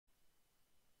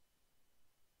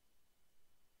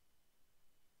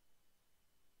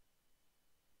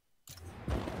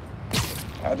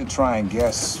I had to try and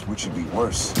guess which would be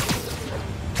worse.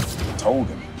 I told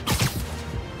him.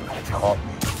 He caught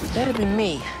me. That'd be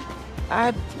me.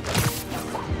 I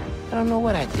don't know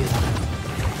what I'd do.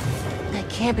 That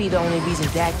can't be the only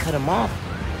reason Dad cut him off.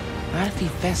 Not if he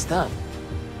fessed up.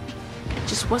 It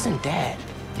just wasn't Dad.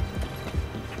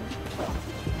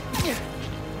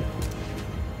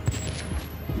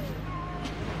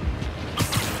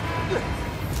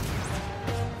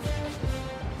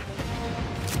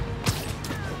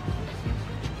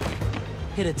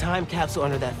 Hid a time capsule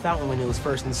under that fountain when it was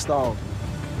first installed.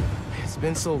 It's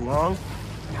been so long.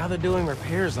 Now they're doing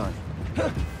repairs on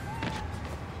it.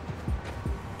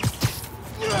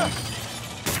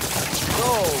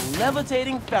 Oh,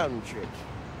 levitating fountain trick.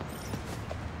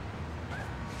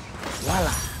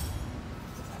 Voila.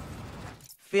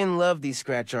 Finn loved these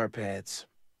scratch art pads.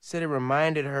 Said it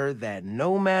reminded her that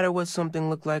no matter what something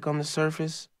looked like on the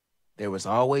surface, there was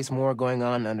always more going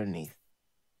on underneath.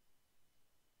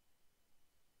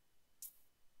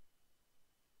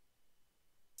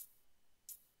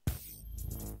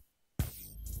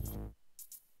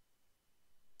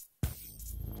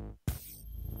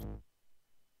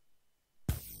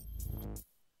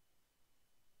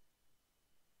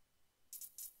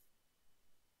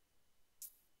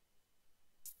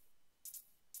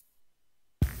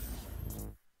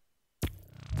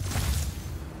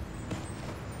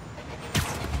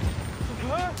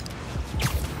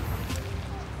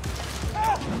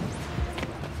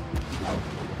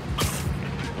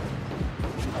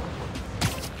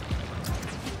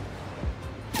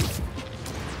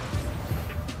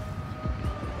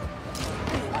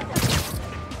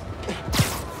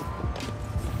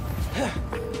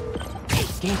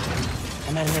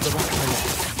 I'm at another rocket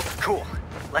window. Cool.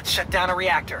 Let's shut down a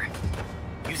reactor.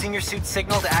 Using your suit's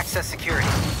signal to access security.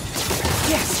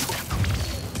 Yes!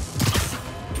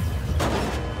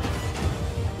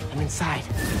 I'm inside.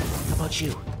 How about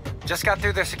you? Just got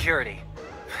through their security.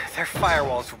 Their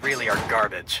firewalls really are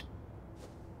garbage.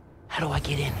 How do I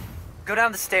get in? Go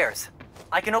down the stairs.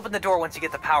 I can open the door once you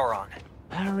get the power on.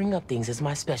 Powering up things is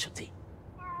my specialty.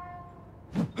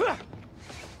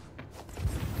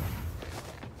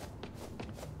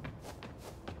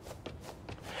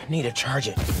 Need to charge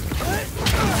it.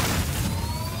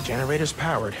 Generator's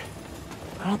powered.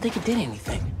 I don't think it did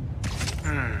anything.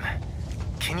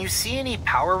 Can you see any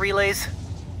power relays?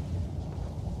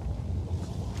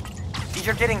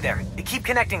 You're getting there. Keep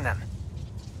connecting them.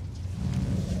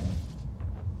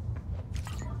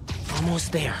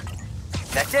 Almost there.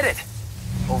 That did it.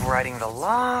 Overriding the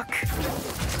lock.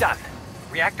 Done.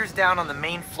 Reactor's down on the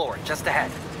main floor, just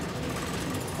ahead.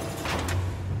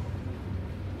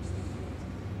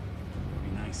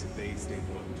 If they stay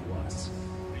loyal to us.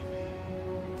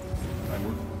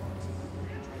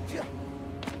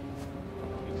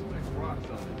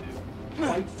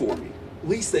 Fight for me.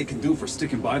 Least they can do for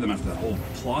sticking by them after that whole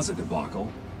plaza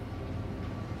debacle.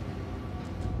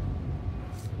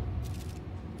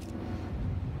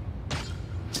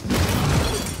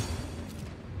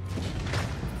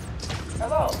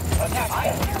 Hello, attack. I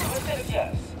am here to assist.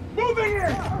 Yes. Moving in.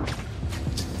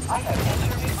 I have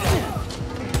entered the city.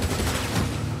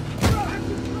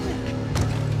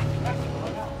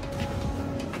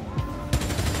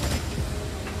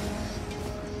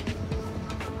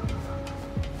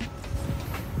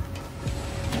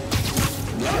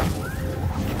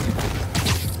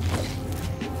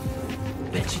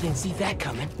 Bet you didn't see that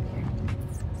coming.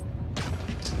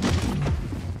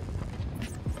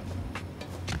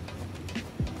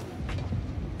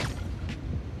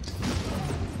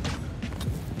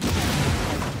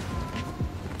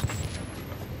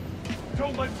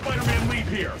 Don't let Spider-Man leave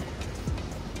here!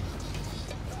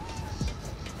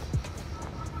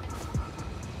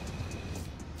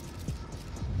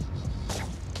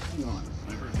 Hang on.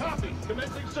 Copy!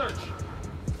 Commencing search!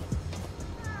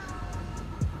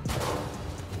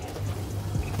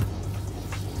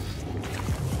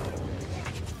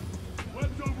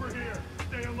 Web's over here!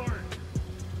 Stay alert!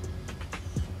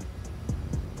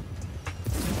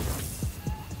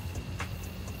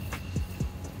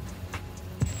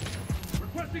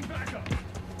 Requesting backup!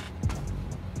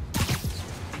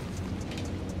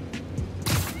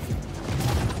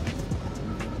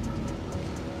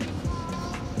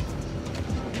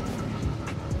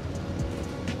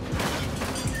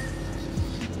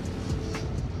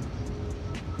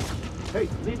 Hey,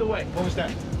 lead the way. What was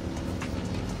that?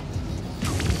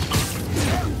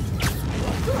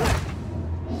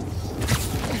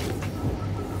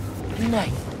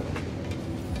 Knife.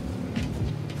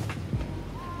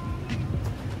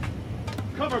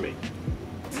 Cover me!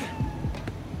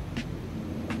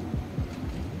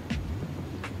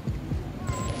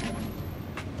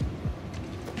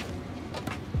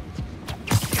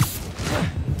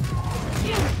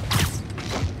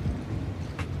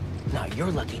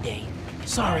 your lucky day.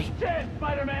 Sorry. Dead,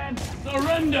 Spider-Man!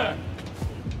 Surrender!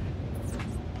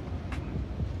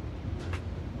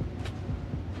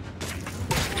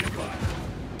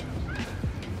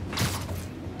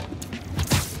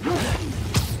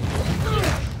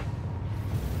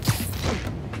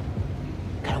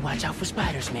 Gotta watch out for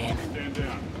spiders, man. Stand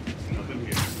down. Nothing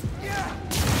here.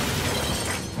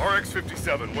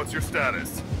 RX-57, what's your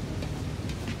status?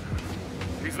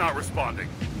 He's not responding.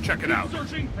 Check it out.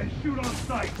 Searching and shoot on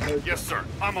sight. Yes, sir.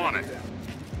 I'm on it.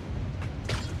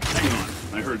 Hang on.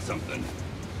 I heard something.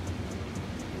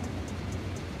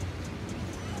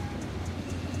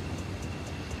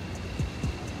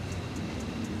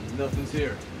 Nothing's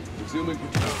here. Resuming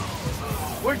control.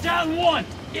 We're down one!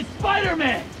 It's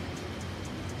Spider-Man!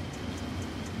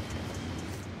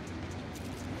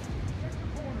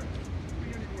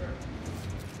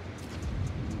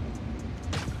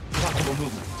 Possible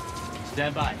movement.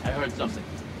 Stand by. I heard something.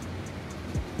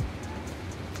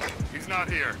 He's not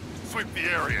here. Sweep the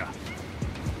area.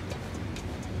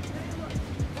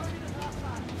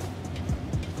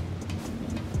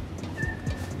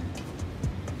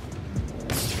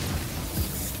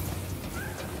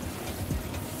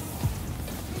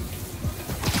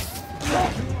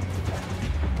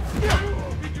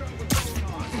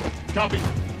 Copy.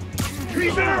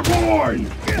 He's airborne!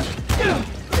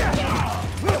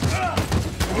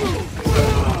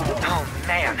 Oh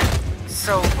man.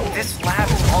 So, this lab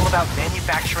is all about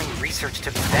manufacturing research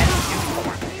to prevent new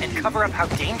form and cover up how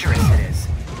dangerous it is.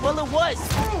 Well, it was.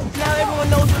 Now everyone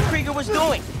knows what Krieger was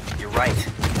doing. You're right.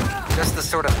 Just the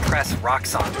sort of press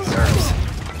Roxxon deserves.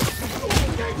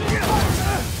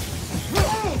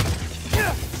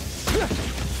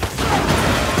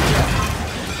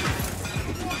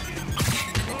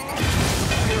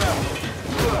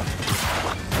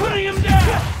 Putting him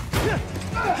down!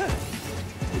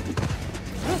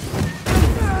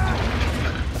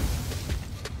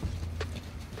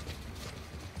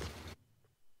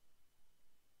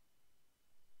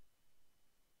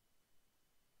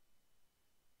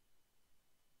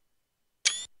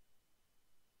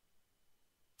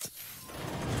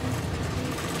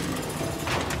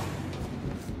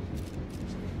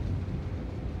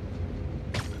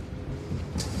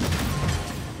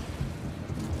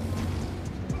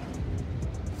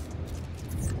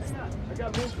 I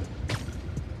got movement.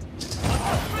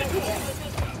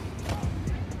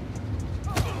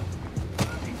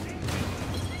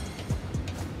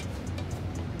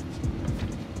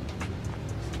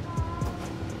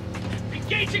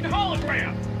 Engaging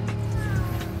hologram!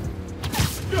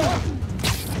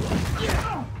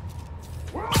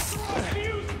 We're authorized to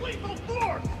use lethal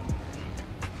force!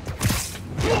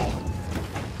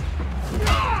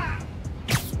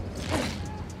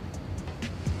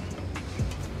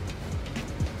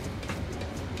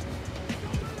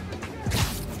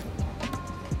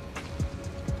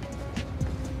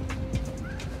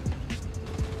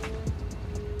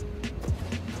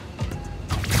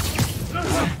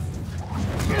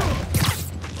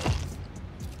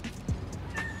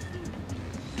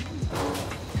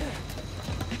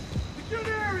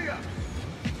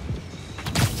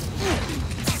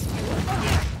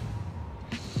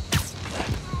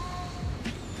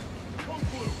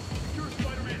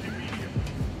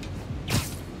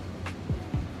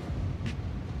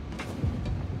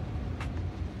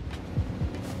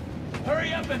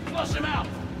 Hurry up and flush him out!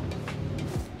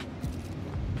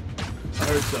 I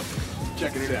heard something.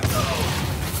 Checking it out.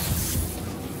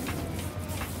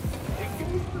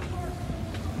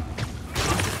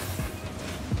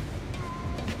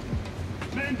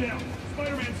 Man down.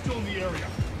 Spider-Man's still in the area.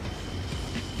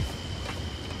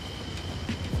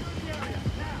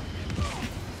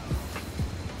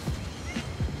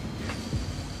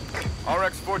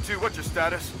 RX-42, what's your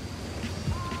status?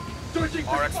 Searching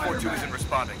for RX-42 Spider-Man. isn't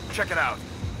responding. Check it out.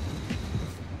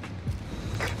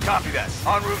 Copy that.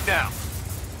 En route now.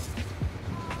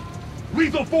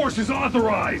 Lethal force is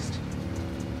authorized!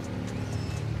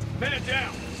 Man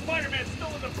down! Spider-Man's still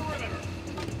in the perimeter!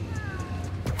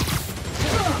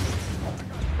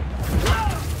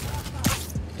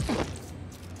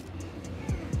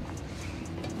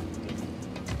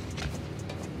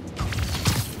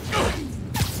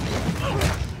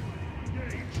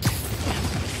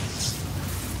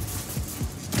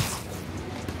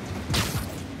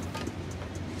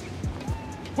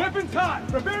 Weapons hot!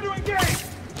 Prepare to engage!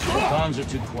 Comms are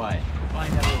too quiet.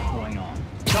 Find out what's going on.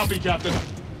 Copy, Captain.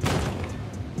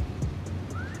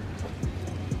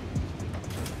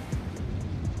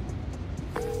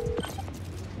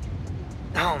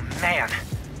 Oh man.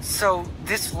 So,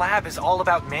 this lab is all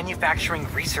about manufacturing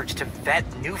research to vet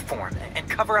new form and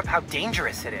cover up how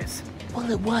dangerous it is. Well,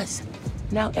 it was.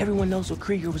 Now everyone knows what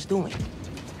Krieger was doing.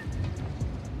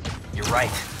 You're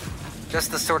right.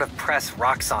 Just the sort of press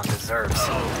Roxxon deserves.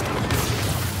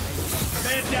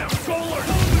 Man down, Solar!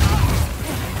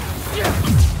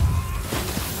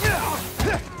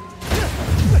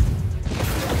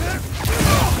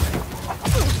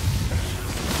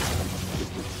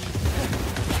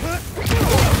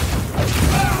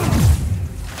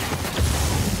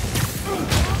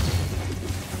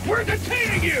 We're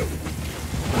detaining you!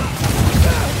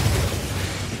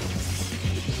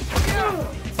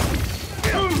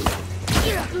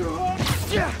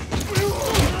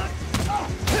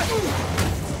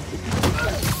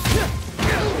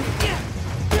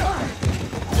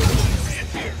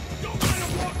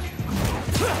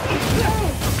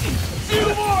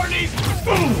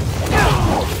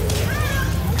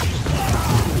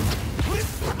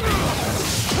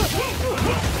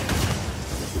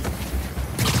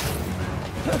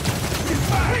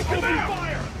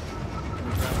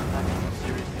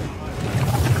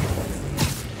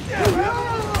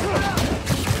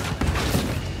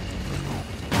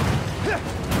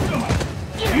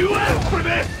 You asked for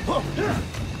this!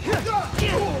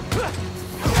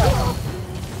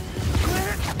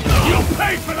 You'll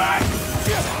pay for that!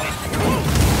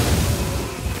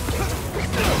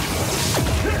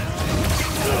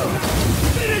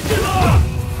 Finish it off!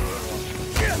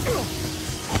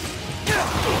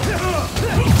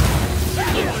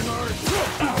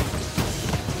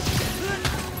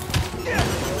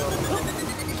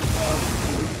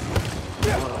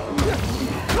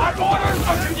 Our orders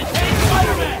are to detain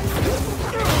Spider-Man!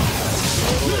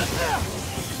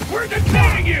 We're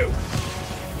detaining you!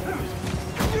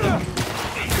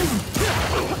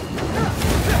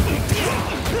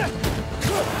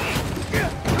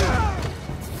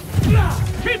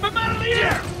 Keep him out of the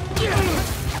air!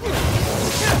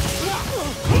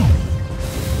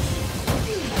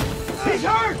 He's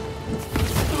hurt!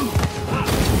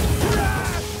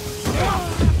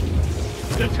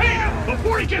 Detain him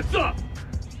before he gets up!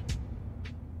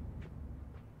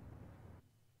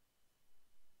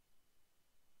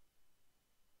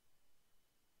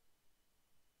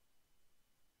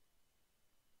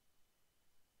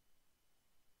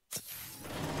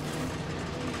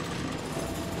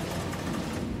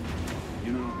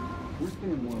 You know, we're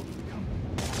staying loyal to the company.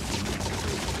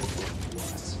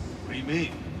 What do you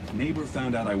mean? Neighbor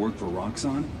found out I worked for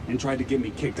Roxxon and tried to get me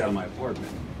kicked out of my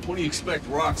apartment. What do you expect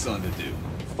Roxxon to do?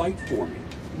 Fight for me.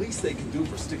 Least they can do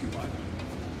for sticking by them.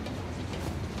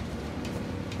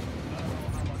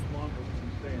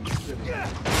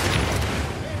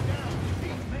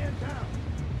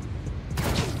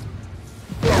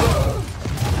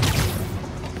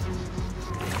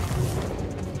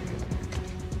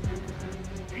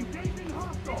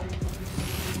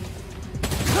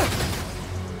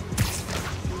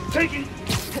 Taking...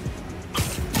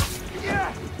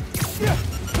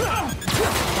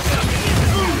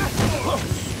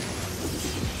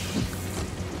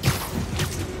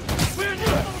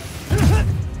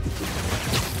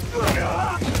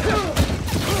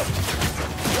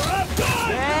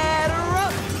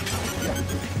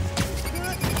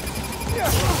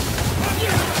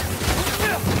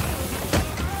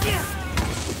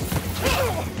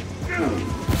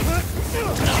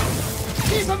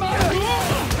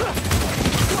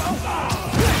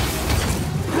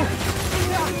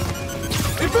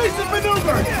 Evasive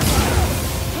maneuver!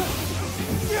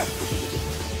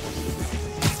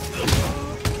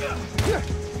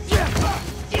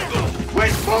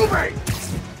 Quit moving!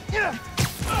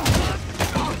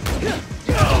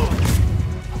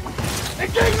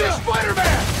 Engage this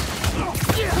Spider-Man!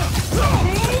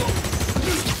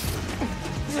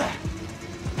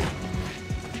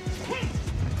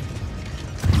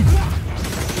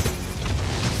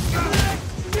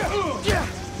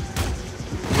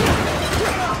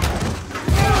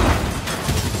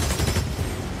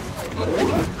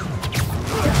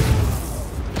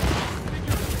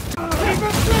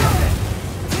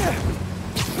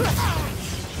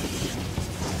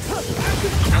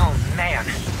 Oh man.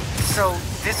 So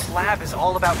this lab is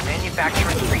all about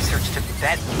manufacturing research to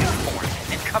vet new form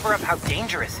and cover up how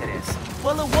dangerous it is.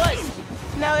 Well, it was.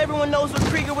 Now everyone knows what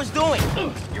Krieger was doing.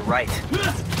 You're right.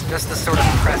 Just the sort of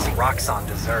press Roxxon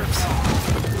deserves.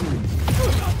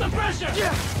 Stop the pressure!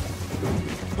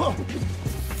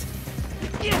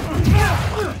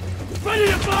 Ready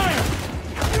to fire!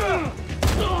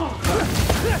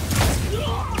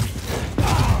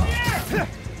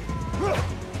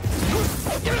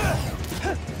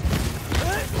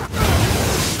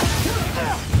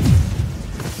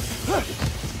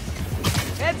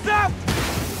 Heads up!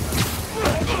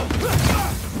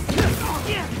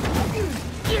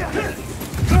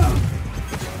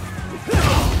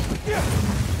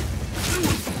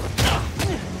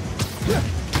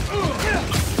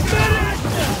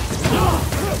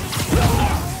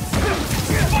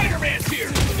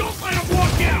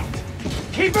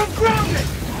 Keep him grounded!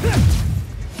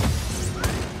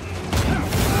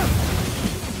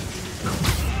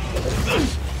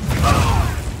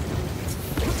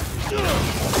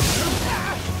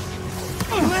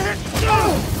 Let it go!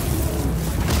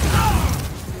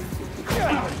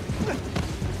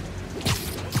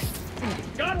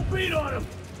 Got a beat on him!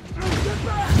 Get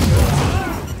back!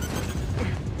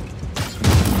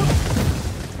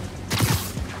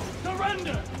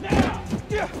 Surrender! Now!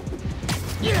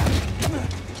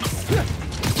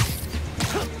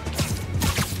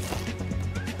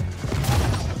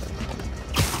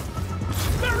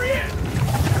 There he is!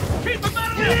 Keep him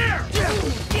out of the air!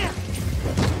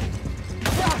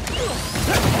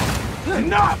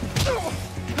 Enough!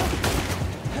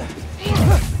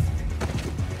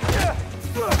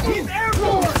 He's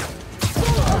airborne!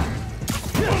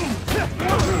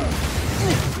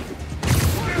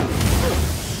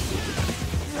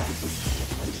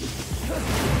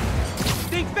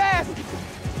 Think fast!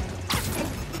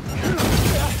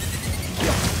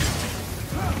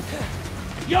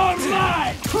 You're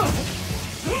mine!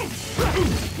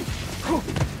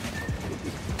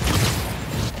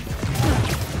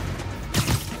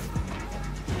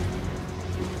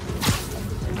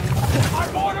 Our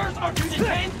orders are to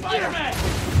detain Spider-Man!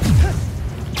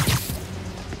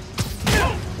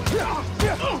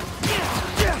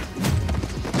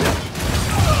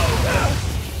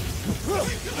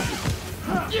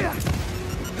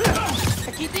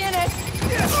 I keep in it!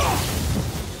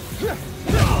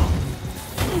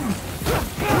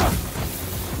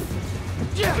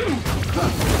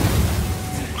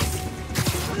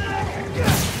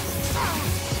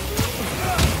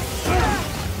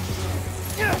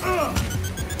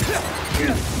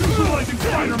 Neutralizing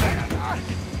Spider-Man!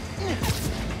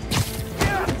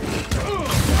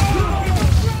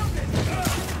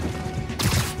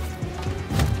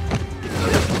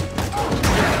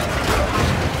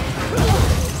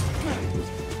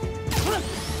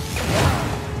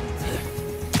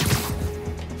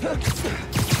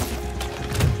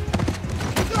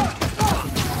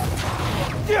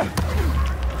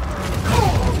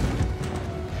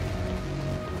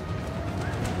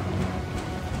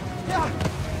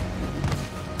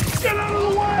 Get out of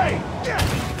the way!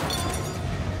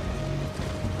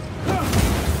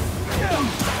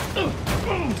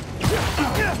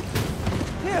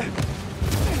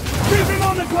 Keep him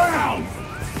on the ground!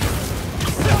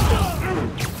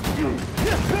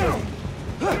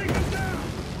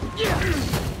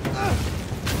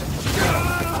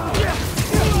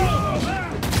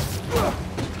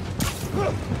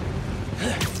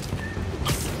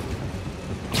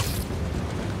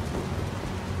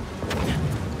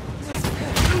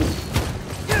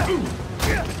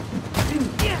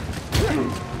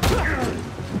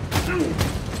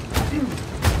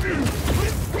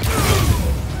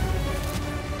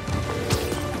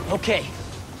 Okay.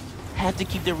 Have to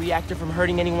keep the reactor from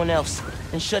hurting anyone else,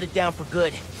 and shut it down for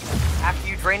good. After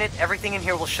you drain it, everything in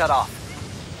here will shut off.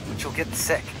 But you'll get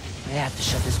sick. I have to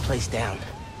shut this place down,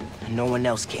 and no one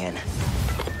else can.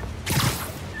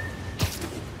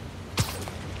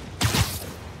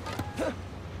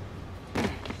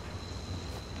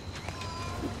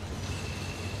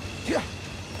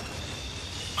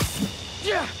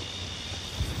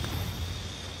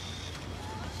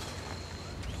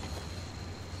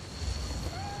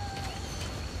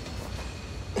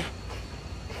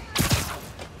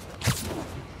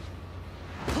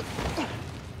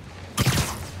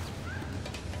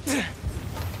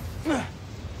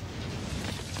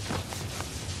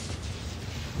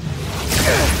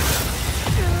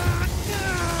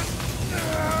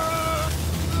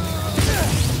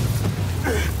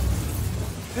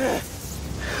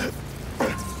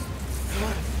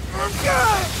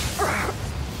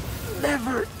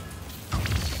 Never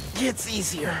gets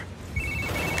easier.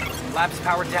 Lab's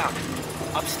powered down.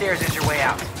 Upstairs is your way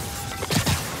out.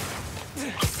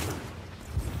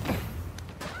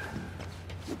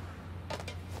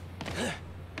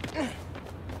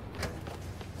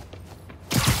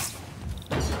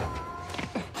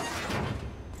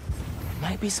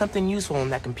 Might be something useful on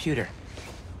that computer.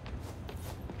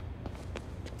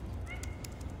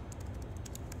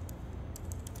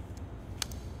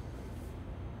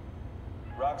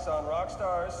 Rocks on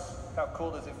Rockstars. How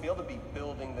cool does it feel to be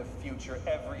building the future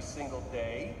every single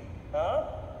day? Huh?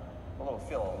 Well, it'll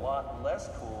feel a lot less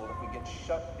cool if we get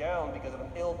shut down because of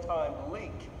an ill-timed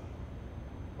leak.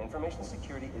 Information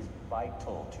security is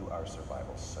vital to our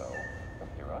survival, so from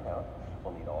here on out,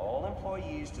 we'll need all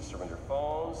employees to surrender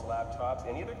phones, laptops,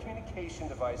 any other communication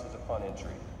devices upon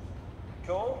entry.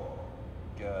 Cool?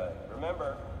 Good.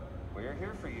 Remember, we're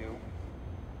here for you.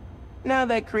 Now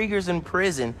that Krieger's in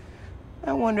prison,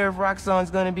 I wonder if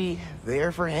Roxxon's gonna be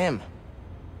there for him.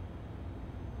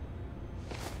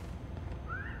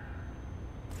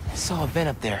 I saw a vent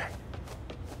up there.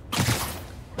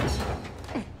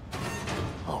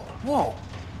 Oh, whoa.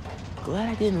 Glad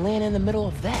I didn't land in the middle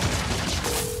of that.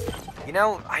 You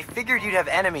know, I figured you'd have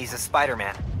enemies as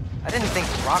Spider-Man. I didn't think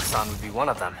Roxxon would be one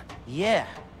of them. Yeah,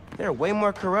 they're way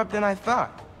more corrupt than I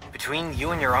thought. Between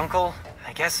you and your uncle,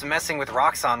 I guess messing with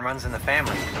Roxxon runs in the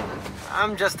family.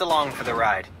 I'm just along for the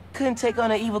ride. Couldn't take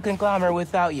on an evil conglomerate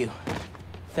without you.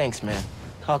 Thanks, man.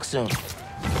 Talk soon.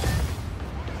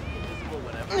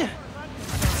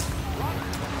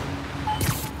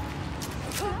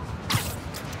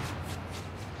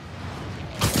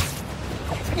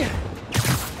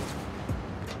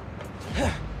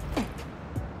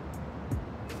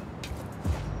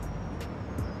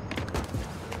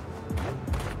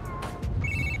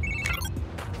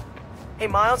 Hey,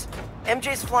 Miles.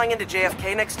 MJ's flying into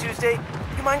JFK next Tuesday.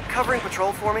 You mind covering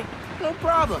patrol for me? No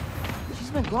problem. She's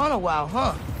been gone a while,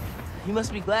 huh? You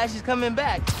must be glad she's coming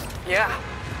back. Yeah.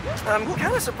 I'm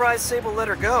kind of surprised Sable let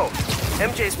her go.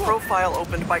 MJ's profile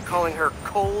opened by calling her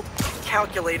cold,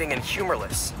 calculating, and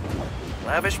humorless.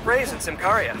 Lavish praise in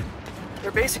Symkaria. They're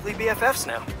basically BFFs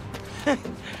now.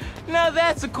 Now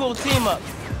that's a cool team-up.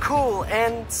 Cool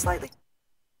and slightly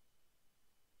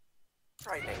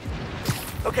frightening.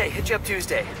 Okay, hit you up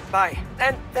Tuesday. Bye.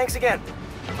 And thanks again.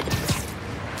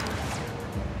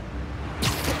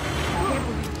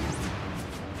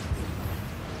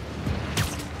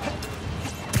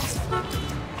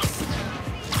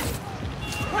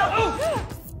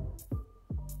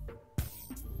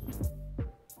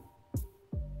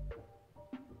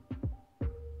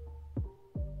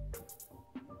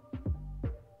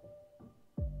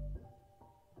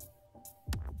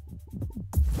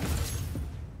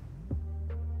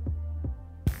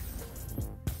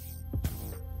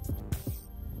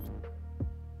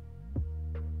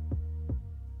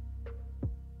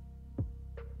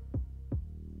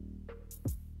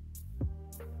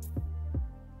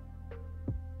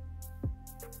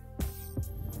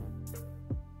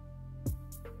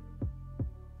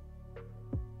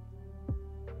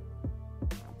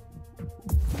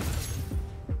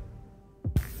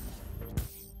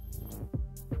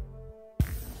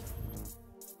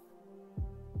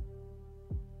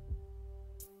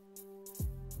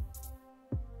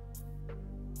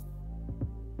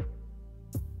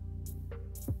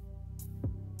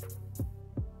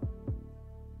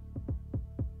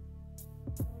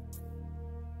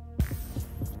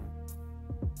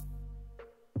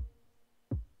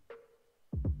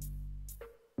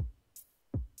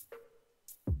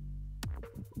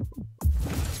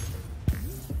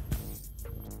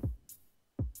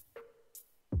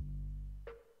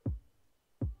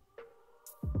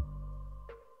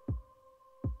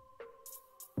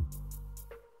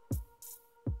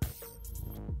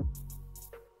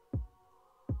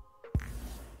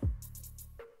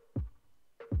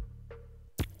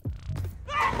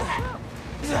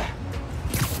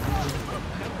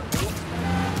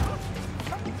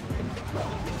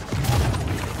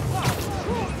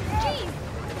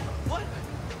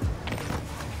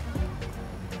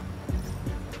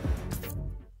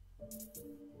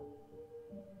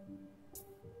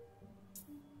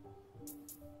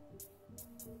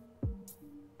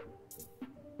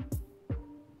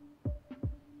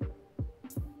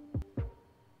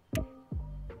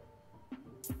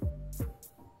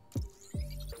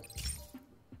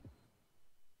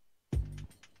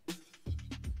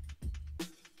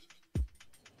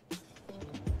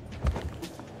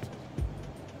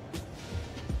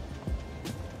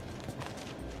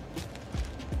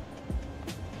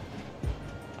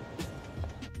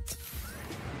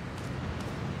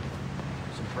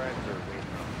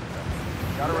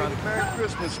 Got around. Merry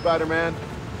Christmas, Spider-Man.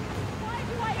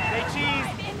 Say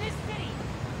cheese. In this city.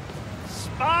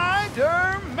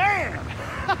 Spider-Man.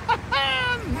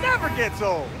 Never gets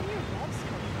old.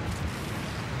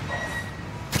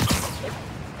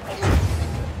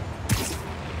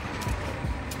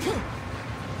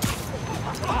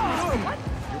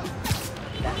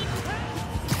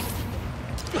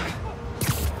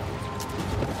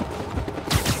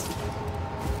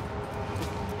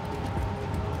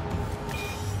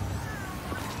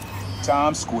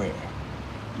 Times Square.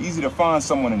 Easy to find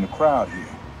someone in the crowd here.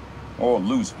 Or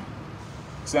lose them.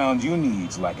 Sound you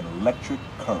need's like an electric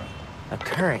current. A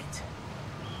current?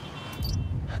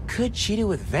 Could cheat it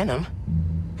with venom.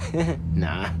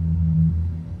 Nah.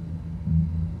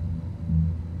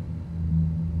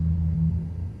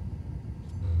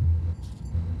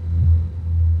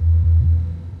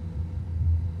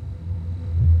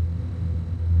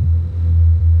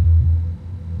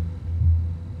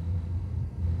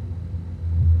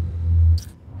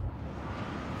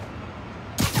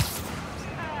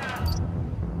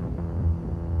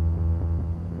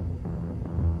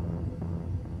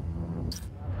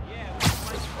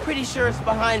 pretty sure it's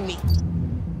behind me.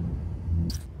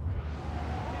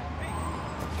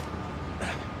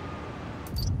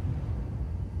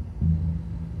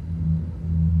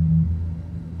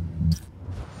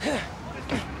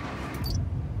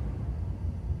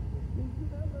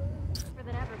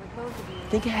 I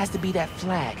think it has to be that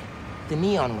flag, the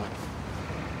neon one.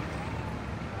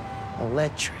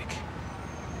 Electric.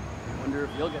 I wonder if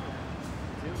you'll get that.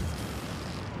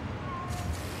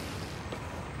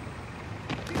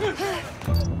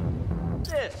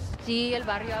 Sí, el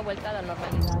barrio ha vuelto a la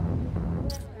normalidad.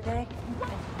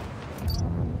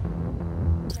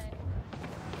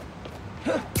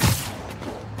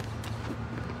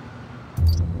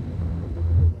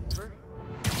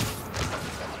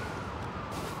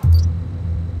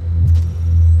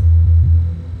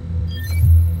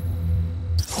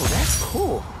 Oh, that's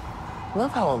cool.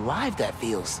 Love how alive that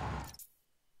feels.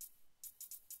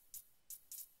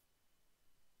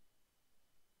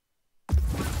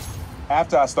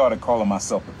 After I started calling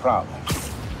myself the problem,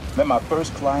 met my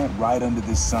first client right under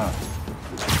this sign.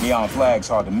 Neon flag's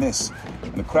hard to miss,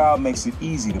 and the crowd makes it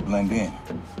easy to blend in.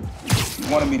 He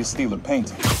wanted me to steal a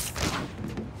painting.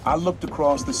 I looked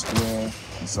across the square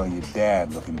and saw your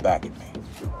dad looking back at me.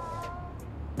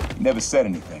 He never said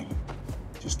anything,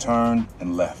 just turned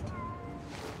and left.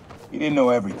 He didn't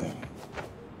know everything,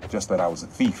 just that I was a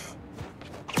thief.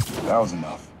 That was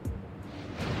enough.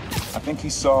 I think he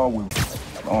saw we were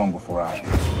long before I did.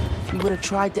 If he would have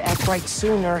tried to act right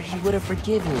sooner, he would have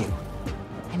forgiven you.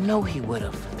 I know he would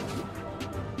have.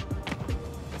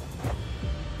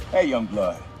 Hey, young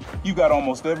blood, you got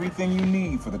almost everything you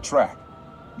need for the track.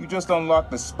 You just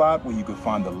unlocked the spot where you could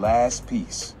find the last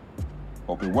piece.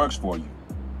 Hope it works for you.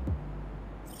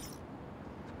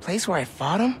 Place where I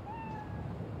fought him?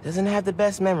 Doesn't have the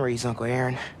best memories, Uncle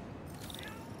Aaron.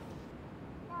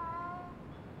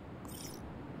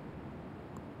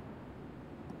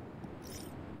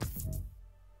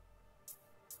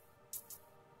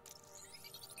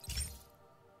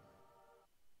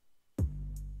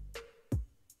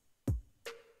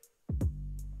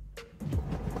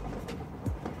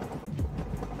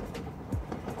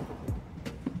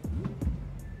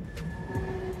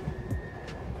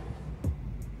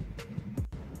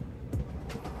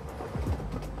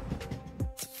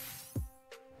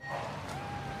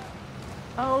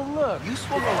 Oh, look. You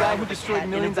swung the guy who destroyed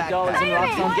millions of dollars in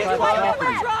Roxxon's private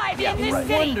property. Yeah, I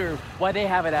wonder why they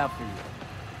have it out for you.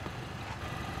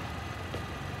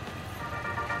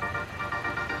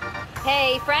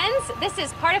 Hey friends, this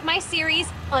is part of my series,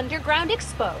 Underground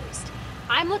Exposed.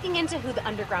 I'm looking into who the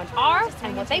Underground are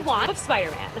and what they want with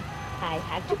Spider-Man. I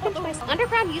had to pinch myself.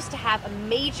 Underground used to have a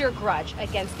major grudge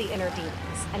against the Inner Demons,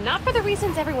 and not for the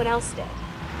reasons everyone else did.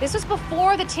 This was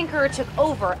before the Tinkerer took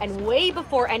over and way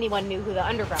before anyone knew who the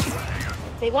Underground were.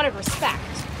 They wanted respect,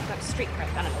 not street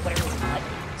cred, I don't know, whatever you call it.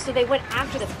 So they went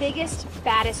after the biggest,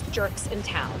 baddest jerks in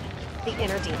town, the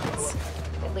Inner Demons.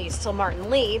 At least till Martin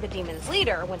Lee, the Demon's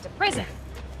leader, went to prison.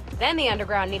 Then the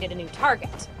Underground needed a new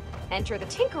target. Enter the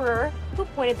Tinkerer, who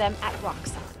pointed them at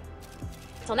Roxxon.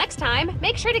 Till next time,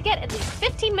 make sure to get at least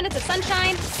 15 minutes of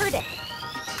sunshine per day.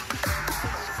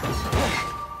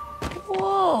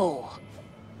 Whoa!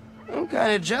 I'm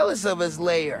kinda jealous of his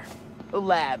lair. The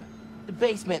lab. The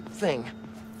basement thing.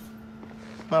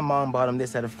 My mom bought him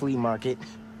this at a flea market.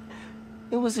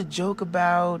 It was a joke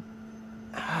about...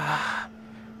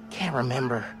 can't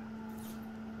remember.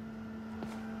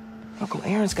 Uncle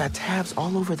Aaron's got tabs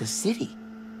all over the city.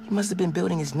 He must have been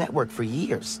building his network for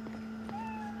years.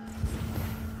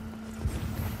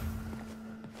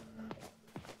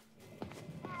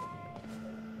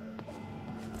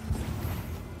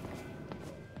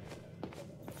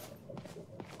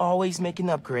 Always making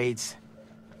upgrades.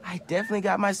 I definitely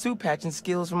got my suit patching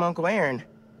skills from Uncle Aaron.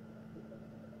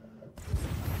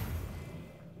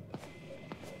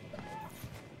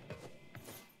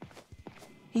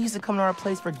 He used to come to our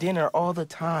place for dinner all the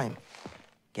time.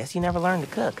 Guess he never learned to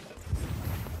cook.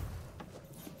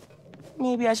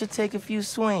 Maybe I should take a few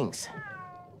swings.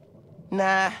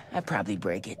 Nah, I'd probably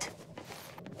break it.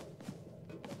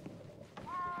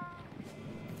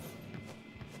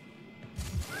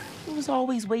 He was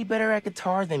always way better at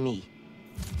guitar than me.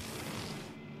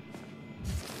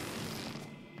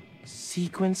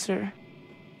 Sequencer?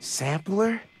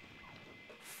 Sampler?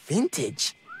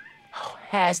 Vintage? Oh,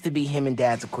 has to be him and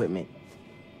Dad's equipment.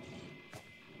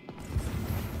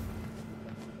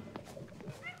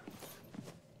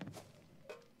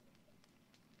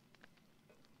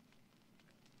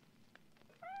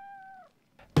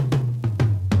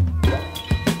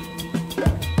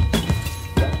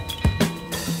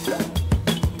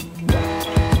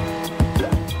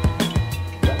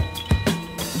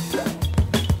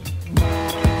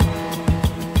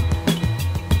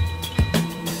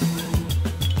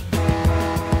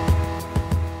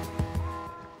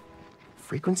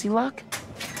 frequency lock?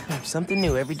 Something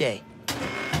new every day.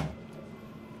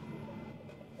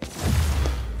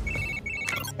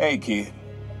 Hey, kid.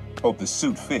 Hope the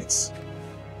suit fits.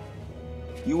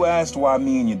 You asked why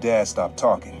me and your dad stopped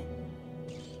talking.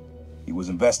 He was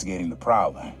investigating the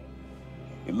Prowler.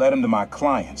 It led him to my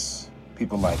clients,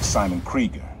 people like Simon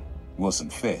Krieger, Wilson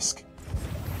Fisk.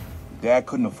 Dad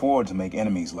couldn't afford to make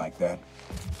enemies like that,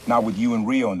 not with you and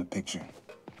Rio in the picture.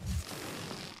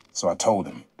 So I told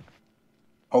him.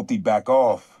 Hoped he'd back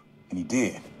off, and he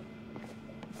did.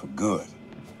 For good.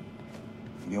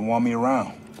 He didn't want me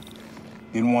around.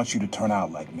 Didn't want you to turn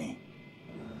out like me.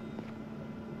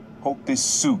 Hope this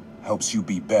suit helps you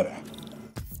be better.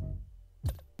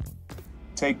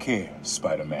 Take care,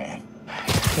 Spider-Man.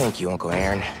 Thank you, Uncle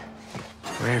Aaron,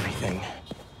 for everything.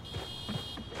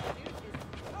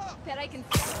 That I can...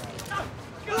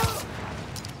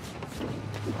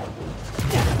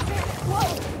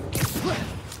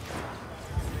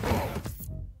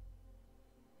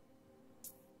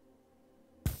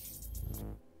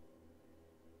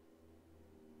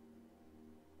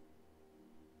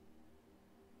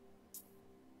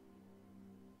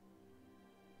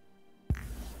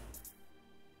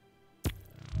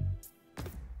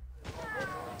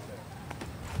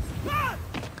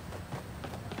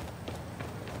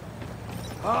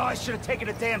 Oh, I should have taken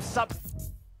a damn sup.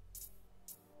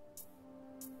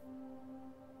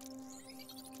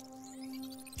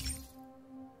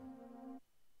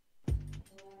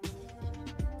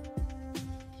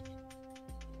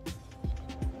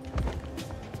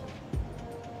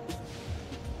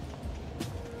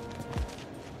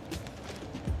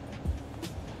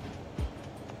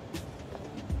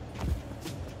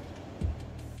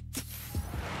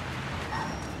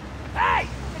 Hey!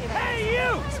 Hey,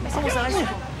 you! Someone's on it.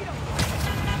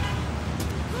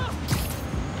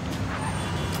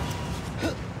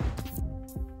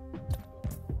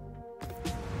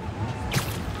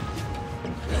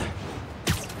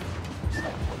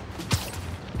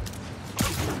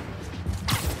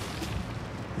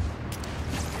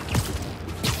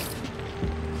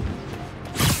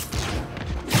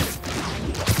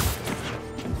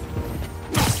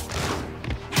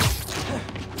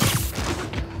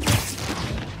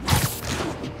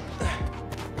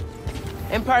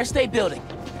 Empire State Building.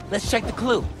 Let's check the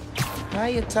clue. High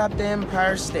atop the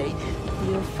Empire State,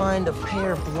 you'll find a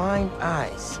pair of blind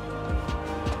eyes.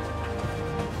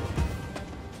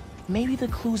 Maybe the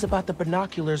clue's about the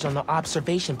binoculars on the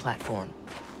observation platform.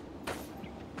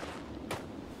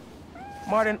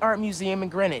 Modern Art Museum in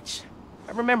Greenwich.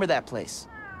 I remember that place.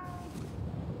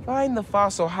 Find the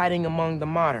fossil hiding among the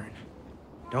modern.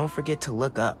 Don't forget to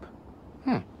look up.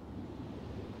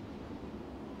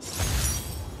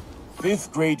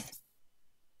 Fifth grade.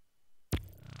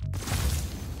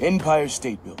 Empire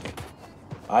State Building.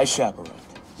 I chaperoned.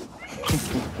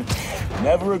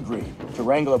 Never agreed to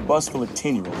wrangle a bus full of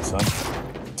 10-year-olds, son.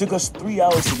 Took us 3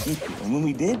 hours to get here, and when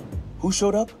we did, who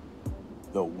showed up?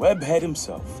 The webhead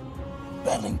himself,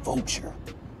 battling Vulture.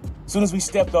 As soon as we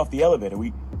stepped off the elevator,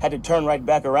 we had to turn right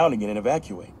back around again and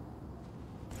evacuate.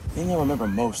 Thing I remember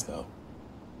most, though,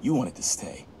 you wanted to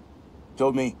stay.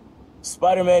 Told me,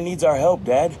 Spider-Man needs our help,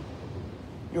 Dad.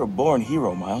 You're a born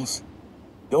hero, Miles.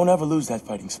 Don't ever lose that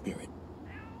fighting spirit.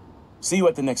 See you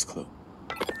at the next clue.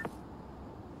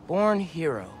 Born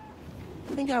hero.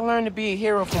 I think I learned to be a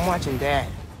hero from watching Dad.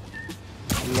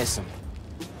 I miss him.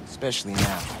 Especially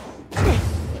now.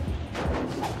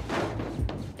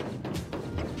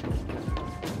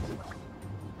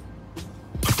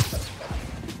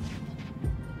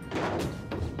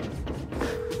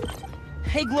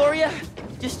 Hey, Gloria.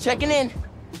 Just checking in.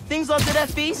 Things all good at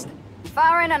Feast?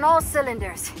 Firing on all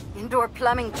cylinders. Indoor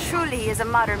plumbing truly is a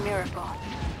modern miracle.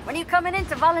 When you coming in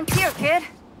to volunteer, kid?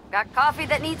 Got coffee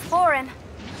that needs pouring.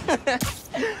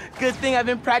 Good thing I've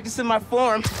been practicing my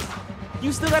form.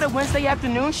 You still got a Wednesday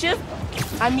afternoon shift?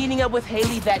 I'm meeting up with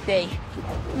Haley that day.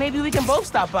 Maybe we can both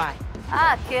stop by.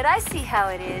 Ah, kid, I see how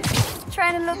it is.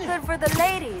 Trying to look good for the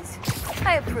ladies.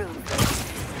 I approve.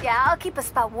 Yeah, I'll keep a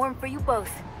spot warm for you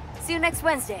both. See you next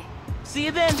Wednesday. See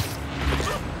you then.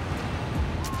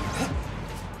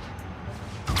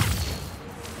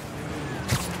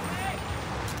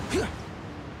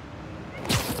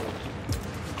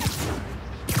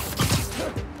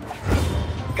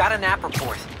 Got an app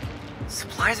report.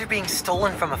 Supplies are being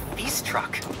stolen from a feast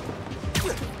truck.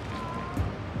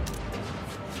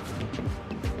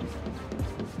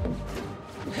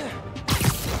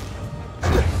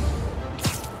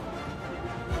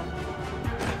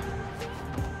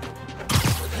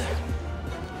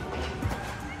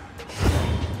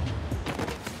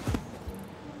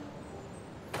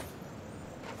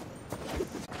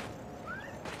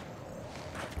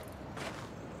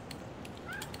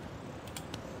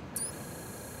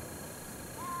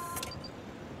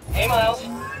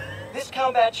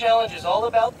 combat challenge is all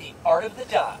about the art of the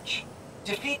dodge.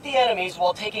 Defeat the enemies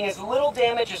while taking as little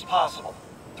damage as possible.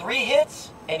 3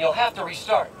 hits, and you'll have to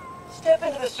restart. Step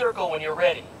into the circle when you're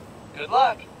ready. Good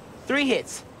luck. 3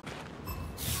 hits.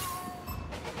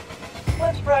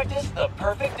 Let's practice the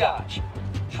perfect dodge.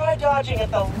 Try dodging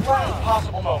at the last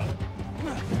possible moment.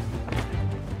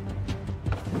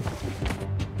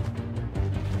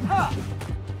 Ha!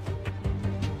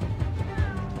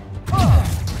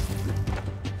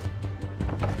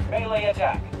 Melee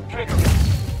attack. Trigger.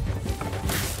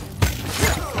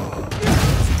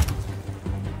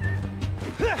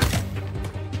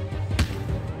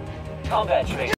 Combat trigger.